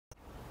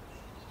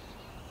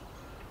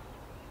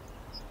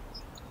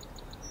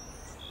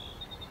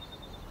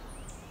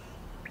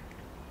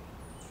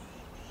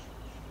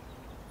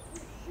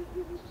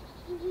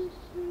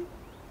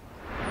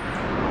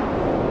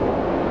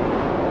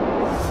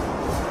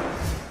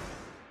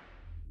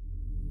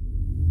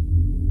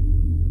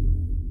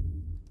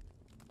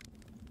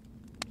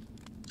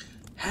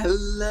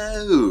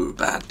Hello,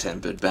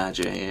 Bad-Tempered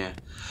Badger here.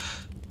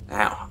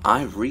 Now,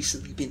 I've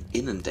recently been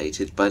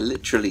inundated by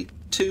literally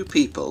 2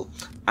 people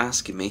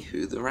asking me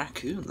who the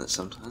raccoon that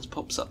sometimes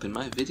pops up in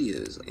my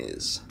videos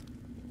is.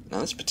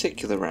 Now, this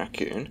particular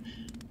raccoon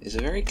is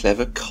a very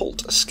clever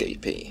cult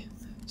escapee,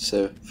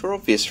 so for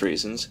obvious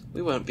reasons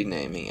we won't be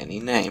naming any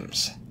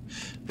names.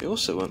 We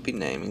also won't be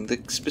naming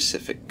the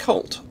specific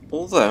cult,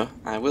 although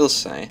I will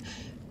say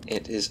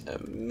it is a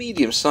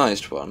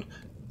medium-sized one,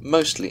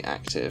 mostly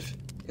active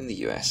in the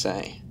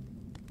USA.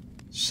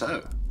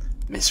 So,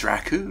 Miss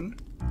Raccoon,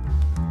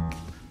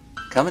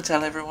 come and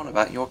tell everyone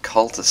about your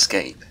cult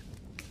escape.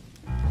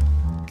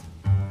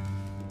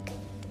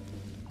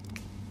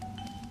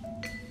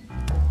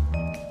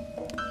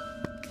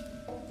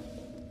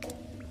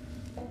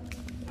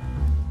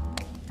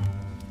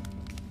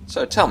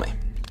 So tell me,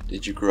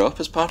 did you grow up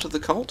as part of the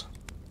cult?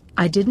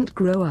 I didn't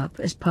grow up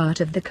as part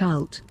of the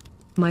cult.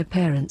 My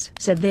parents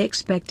said they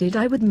expected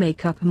I would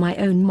make up my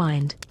own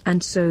mind,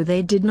 and so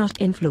they did not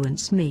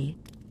influence me.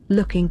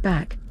 Looking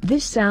back,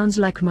 this sounds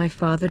like my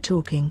father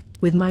talking,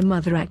 with my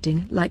mother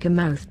acting like a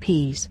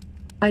mouthpiece.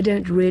 I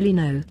don't really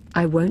know,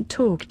 I won't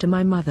talk to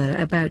my mother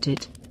about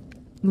it.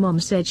 Mom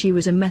said she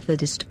was a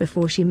Methodist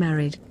before she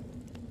married.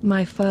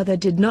 My father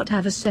did not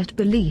have a set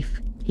belief,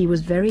 he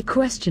was very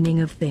questioning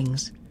of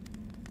things.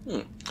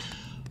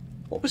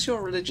 What was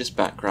your religious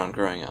background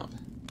growing up?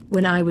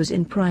 When I was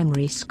in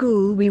primary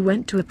school, we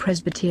went to a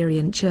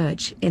Presbyterian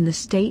church in the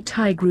state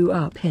I grew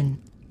up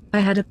in. I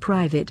had a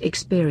private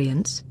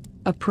experience,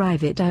 a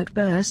private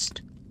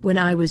outburst, when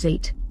I was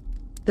 8.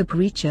 The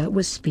preacher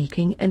was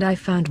speaking and I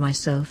found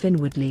myself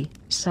inwardly,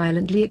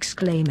 silently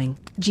exclaiming,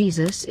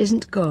 "Jesus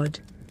isn't God."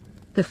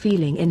 The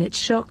feeling in it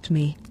shocked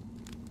me.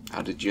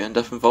 How did you end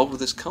up involved with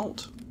this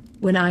cult?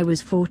 When I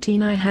was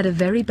 14, I had a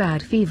very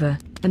bad fever,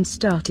 and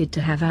started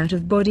to have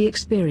out-of-body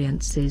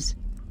experiences.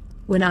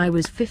 When I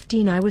was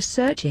 15, I was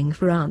searching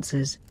for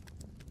answers.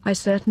 I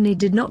certainly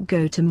did not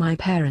go to my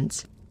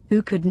parents,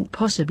 who couldn't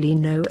possibly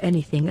know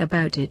anything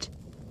about it.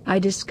 I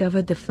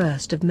discovered the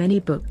first of many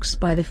books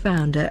by the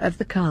founder of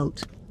the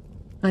cult.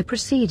 I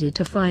proceeded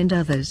to find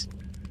others.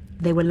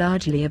 They were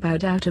largely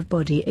about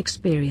out-of-body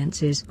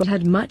experiences, but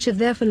had much of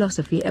their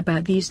philosophy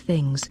about these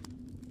things.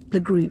 The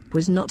group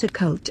was not a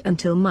cult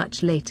until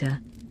much later.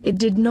 It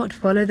did not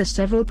follow the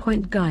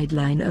several-point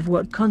guideline of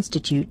what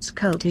constitutes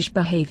cultish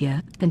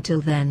behavior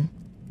until then.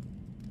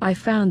 I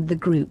found the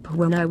group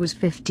when I was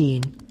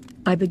 15.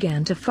 I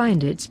began to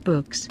find its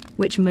books,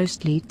 which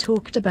mostly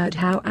talked about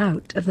how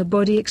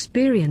out-of-the-body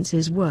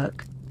experiences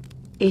work.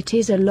 It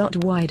is a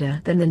lot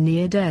wider than the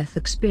near-death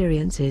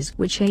experiences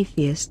which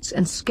atheists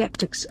and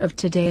skeptics of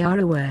today are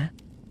aware.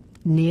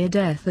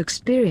 Near-death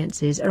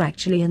experiences are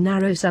actually a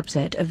narrow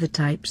subset of the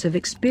types of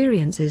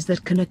experiences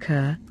that can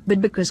occur,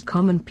 but because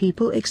common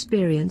people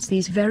experience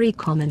these very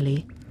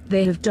commonly,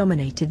 they have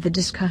dominated the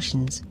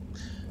discussions.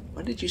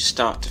 When did you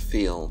start to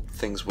feel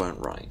things weren't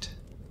right?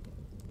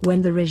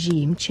 When the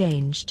regime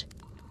changed.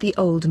 The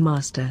old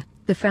master,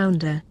 the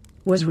founder,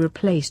 was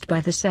replaced by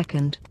the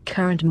second,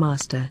 current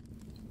master.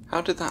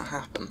 How did that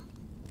happen?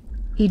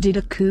 He did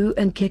a coup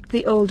and kicked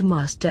the old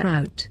master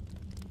out.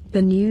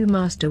 The new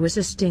master was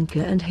a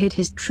stinker and hid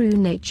his true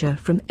nature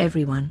from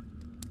everyone.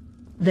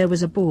 There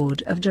was a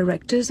board of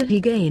directors and he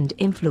gained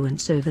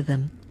influence over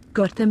them,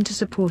 got them to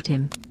support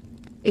him.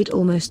 It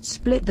almost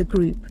split the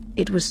group,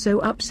 it was so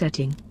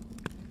upsetting.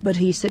 But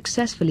he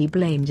successfully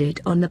blamed it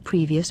on the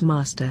previous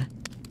master.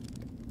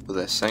 Were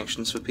there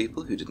sanctions for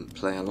people who didn't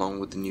play along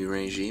with the new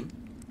regime?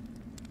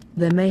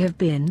 There may have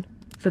been,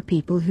 for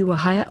people who were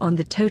higher on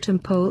the totem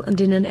pole and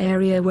in an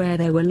area where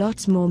there were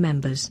lots more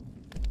members.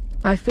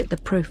 I fit the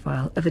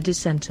profile of a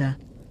dissenter,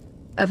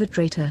 of a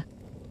traitor.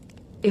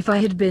 If I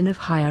had been of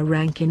higher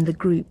rank in the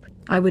group,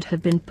 I would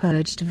have been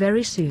purged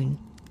very soon.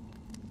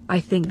 I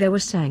think there were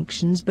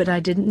sanctions, but I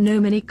didn't know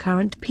many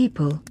current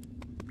people.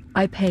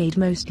 I paid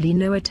mostly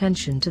no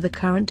attention to the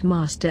current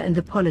master and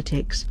the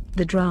politics,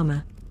 the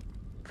drama.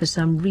 For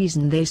some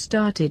reason they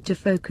started to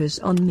focus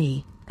on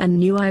me, and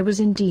knew I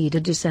was indeed a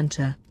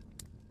dissenter.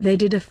 They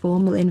did a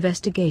formal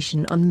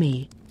investigation on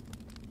me.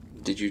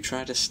 Did you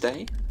try to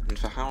stay, and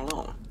for how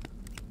long?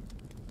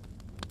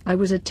 I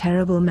was a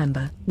terrible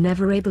member,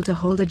 never able to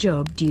hold a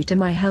job due to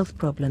my health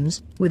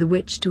problems, with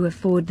which to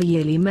afford the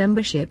yearly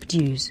membership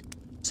dues.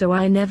 So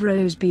I never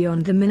rose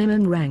beyond the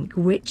minimum rank,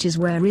 which is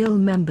where real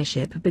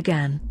membership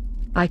began.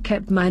 I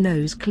kept my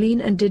nose clean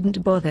and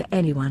didn't bother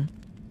anyone.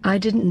 I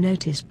didn't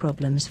notice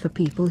problems for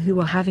people who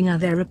were having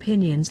other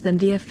opinions than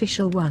the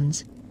official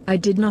ones. I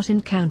did not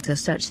encounter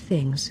such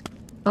things.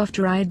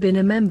 After I had been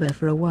a member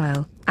for a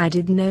while, I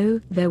did know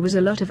there was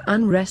a lot of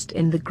unrest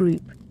in the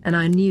group, and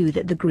I knew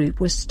that the group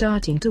was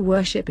starting to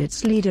worship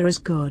its leader as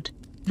God.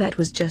 That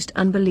was just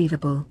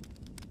unbelievable.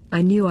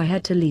 I knew I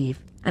had to leave,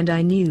 and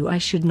I knew I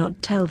should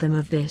not tell them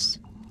of this.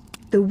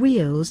 The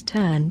wheels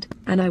turned,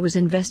 and I was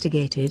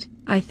investigated.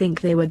 I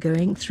think they were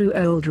going through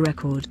old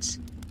records.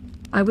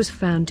 I was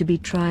found to be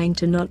trying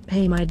to not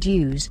pay my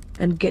dues,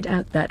 and get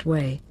out that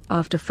way.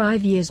 After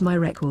 5 years my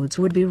records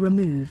would be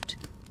removed.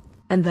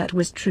 And that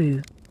was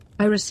true.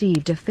 I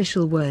received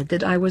official word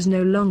that I was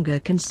no longer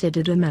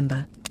considered a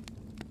member.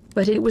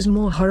 But it was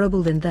more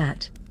horrible than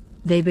that.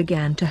 They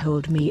began to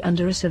hold me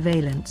under a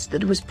surveillance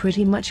that was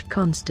pretty much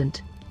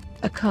constant.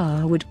 A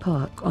car would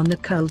park on the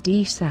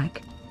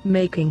cul-de-sac,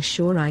 making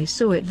sure I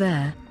saw it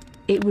there.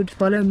 It would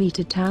follow me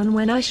to town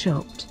when I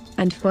shopped,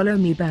 and follow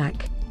me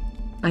back.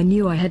 I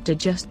knew I had to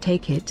just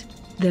take it.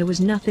 There was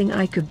nothing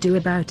I could do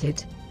about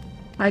it.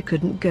 I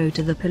couldn't go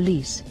to the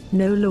police,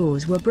 no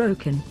laws were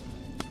broken.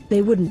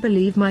 They wouldn't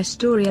believe my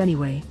story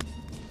anyway.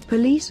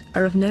 Police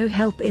are of no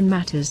help in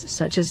matters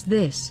such as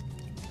this.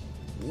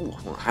 Ooh,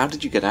 well, how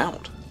did you get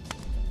out?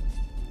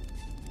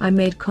 I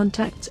made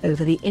contacts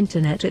over the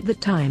internet at the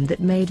time that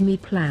made me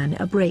plan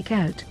a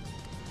breakout.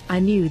 I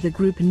knew the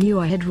group knew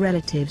I had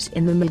relatives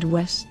in the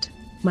Midwest.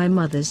 My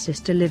mother's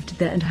sister lived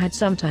there and had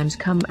sometimes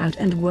come out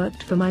and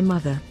worked for my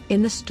mother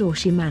in the store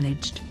she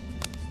managed.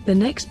 The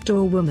next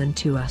door woman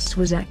to us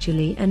was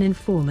actually an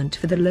informant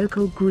for the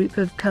local group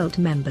of cult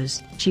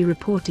members. She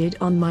reported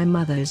on my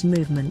mother's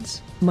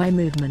movements, my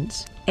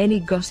movements, any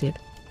gossip,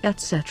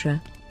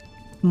 etc.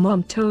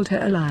 Mom told her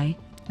a lie,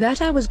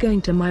 that I was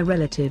going to my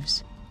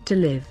relatives to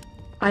live.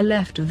 I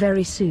left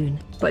very soon,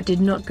 but did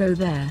not go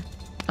there.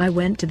 I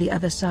went to the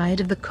other side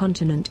of the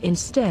continent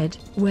instead,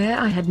 where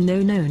I had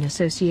no known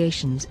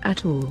associations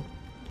at all.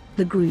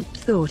 The group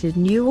thought it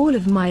knew all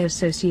of my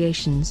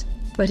associations,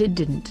 but it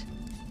didn't.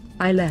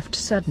 I left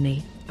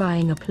suddenly,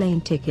 buying a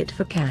plane ticket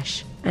for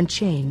cash, and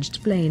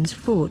changed planes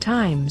 4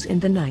 times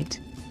in the night.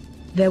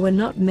 There were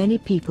not many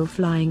people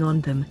flying on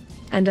them,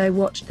 and I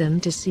watched them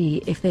to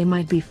see if they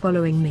might be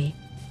following me.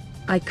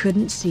 I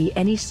couldn't see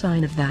any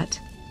sign of that.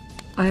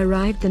 I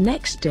arrived the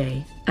next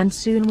day, and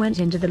soon went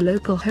into the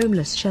local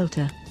homeless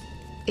shelter.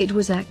 It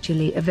was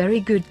actually a very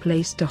good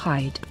place to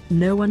hide.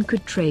 No one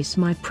could trace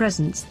my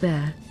presence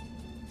there.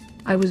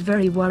 I was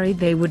very worried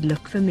they would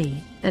look for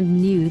me,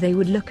 and knew they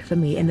would look for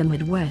me in the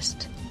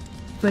Midwest.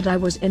 But I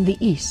was in the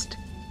East.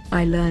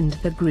 I learned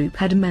the group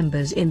had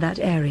members in that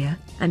area,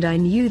 and I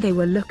knew they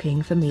were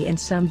looking for me in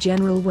some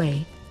general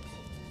way.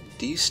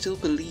 Do you still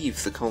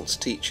believe the cult's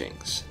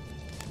teachings?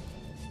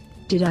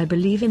 Did I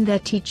believe in their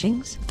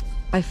teachings?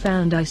 I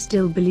found I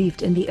still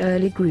believed in the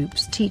early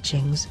group's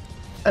teachings.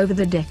 Over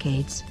the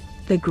decades,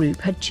 the group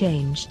had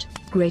changed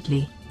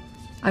greatly.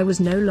 I was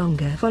no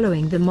longer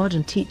following the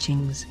modern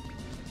teachings.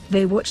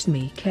 They watched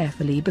me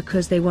carefully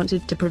because they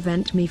wanted to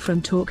prevent me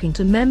from talking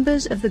to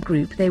members of the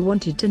group. They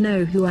wanted to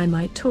know who I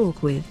might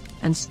talk with,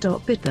 and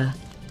stop it there.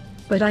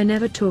 But I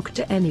never talked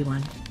to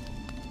anyone.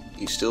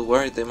 You still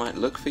worried they might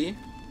look for you?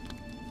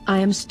 I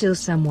am still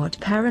somewhat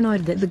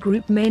paranoid that the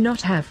group may not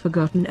have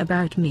forgotten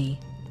about me.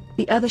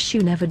 The other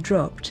shoe never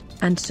dropped,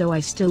 and so I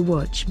still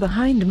watch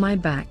behind my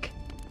back.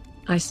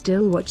 I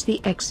still watch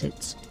the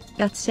exits,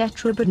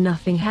 etc. But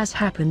nothing has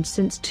happened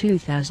since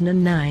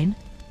 2009.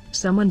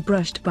 Someone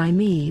brushed by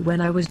me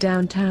when I was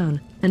downtown,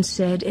 and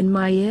said in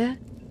my ear,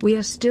 "We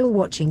are still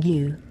watching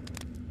you."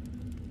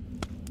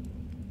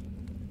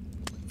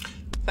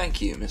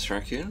 Thank you, Miss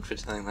Raccoon, for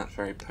telling that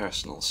very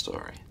personal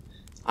story.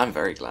 I'm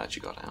very glad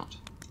you got out.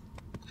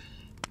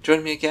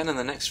 Join me again in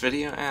the next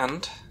video,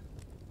 and...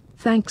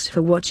 Thanks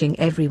for watching,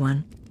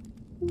 everyone.